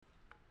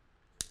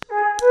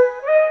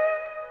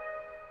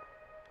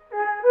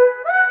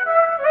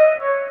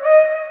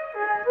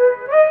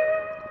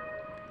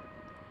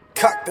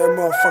Cut that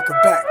motherfucker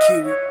back,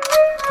 Kiwi.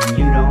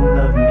 You don't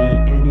love me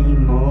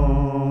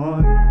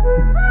anymore.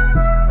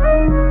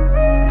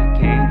 I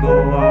can't go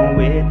on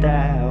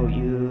without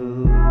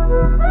you,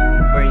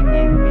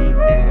 bringing me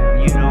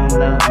down. You don't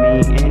love me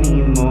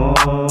anymore.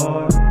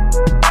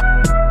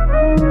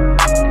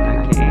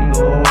 I can't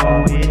go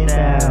on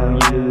without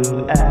you,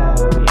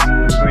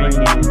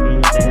 bringing me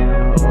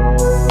down.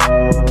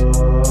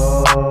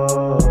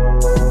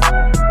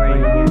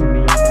 Bringing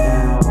me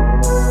down.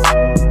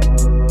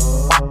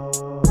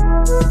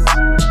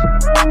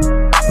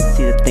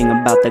 See, the thing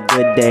about the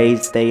good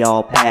days, they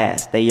all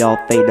pass, they all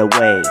fade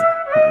away.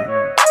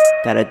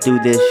 Gotta do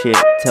this shit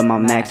to my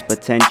max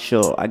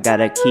potential. I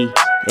got a key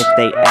if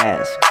they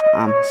ask.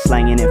 I'm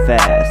slanging it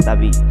fast. I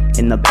be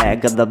in the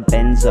back of the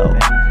Benzo,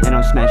 and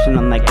I'm smashing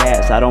on the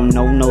gas. I don't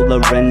know no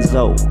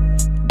Lorenzo,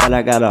 but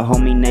I got a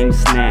homie named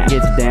Snap.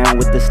 Gets down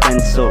with the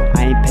stencil.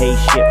 I ain't paid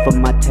shit for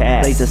my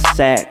tag. Plays a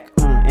sack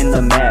in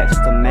the max,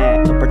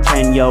 to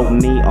pretend yo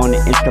me on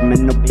an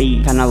instrumental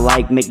beat. Kinda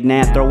like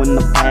McNabb throwing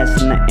the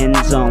pass in the end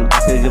zone. I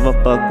could give a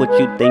fuck what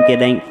you think,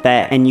 it ain't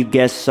fact, and you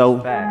guess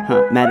so.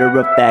 Matter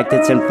of fact,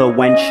 it's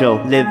influential.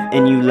 Live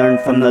and you learn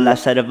from the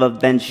last set of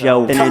events,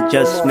 yo. Then it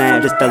just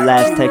smashed, just the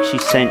last text she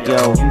sent, yo.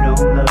 You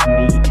don't love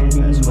me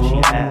anymore. That's what she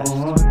asked.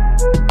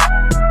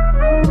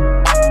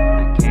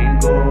 I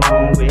can't go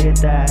on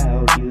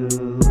without you,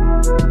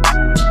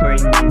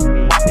 bringing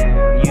me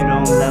down. You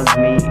don't love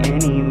me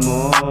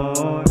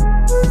anymore.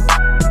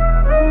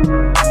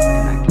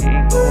 And I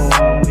can't go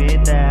on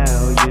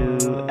without you,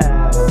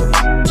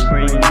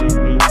 bringing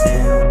me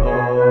down.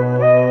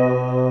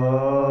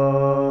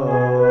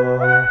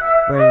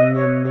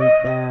 Bringing me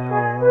down.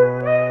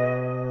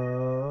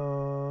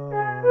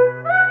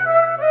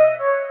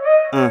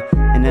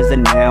 And as of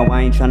now,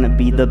 I ain't tryna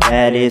be the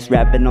baddest.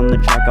 Rapping on the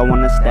track, I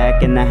wanna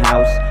stack in the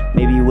house.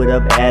 Maybe with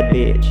a bad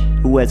bitch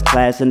who has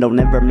class and don't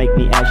ever make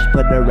me ask. She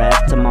put her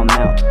ass to my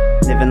mouth.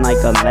 Living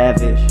like a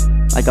lavish,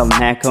 like I'm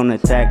Mac on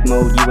attack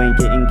mode. You ain't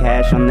getting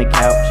cash on the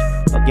couch,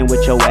 fucking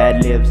with your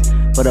ad libs.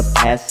 For the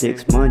past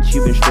 6 months,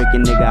 you been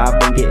stricken, nigga, I've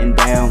been getting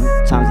down.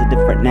 Times are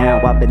different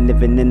now, I've been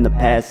living in the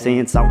past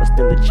since I was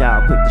still a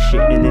child. Quick to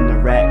shit and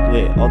interact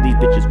with all these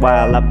bitches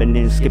while I've been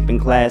in skipping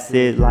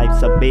classes.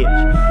 Life's a bitch,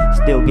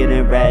 still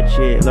getting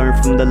ratchet. Learn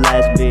from the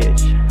last bitch.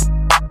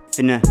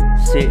 Finna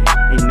sit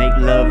and make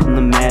love on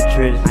the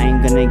mattress. I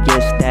ain't gonna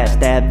get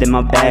stabbed in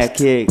my back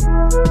kick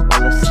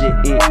while I sit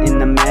in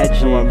the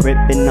mattress. I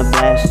rip in the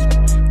blast.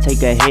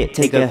 Take a hit,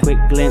 take a quick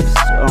glimpse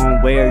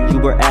on where you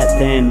were at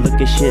then. Look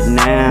at shit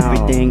now.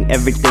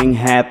 Everything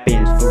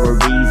happens for a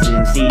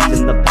reason.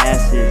 Season the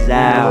passes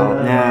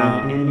out now.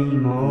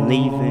 I'm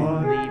leaving.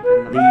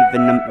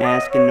 I'm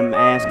asking them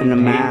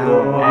out.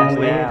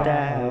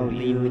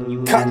 Leaving you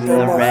in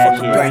the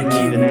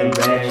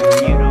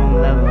ratchet. You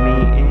don't love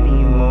me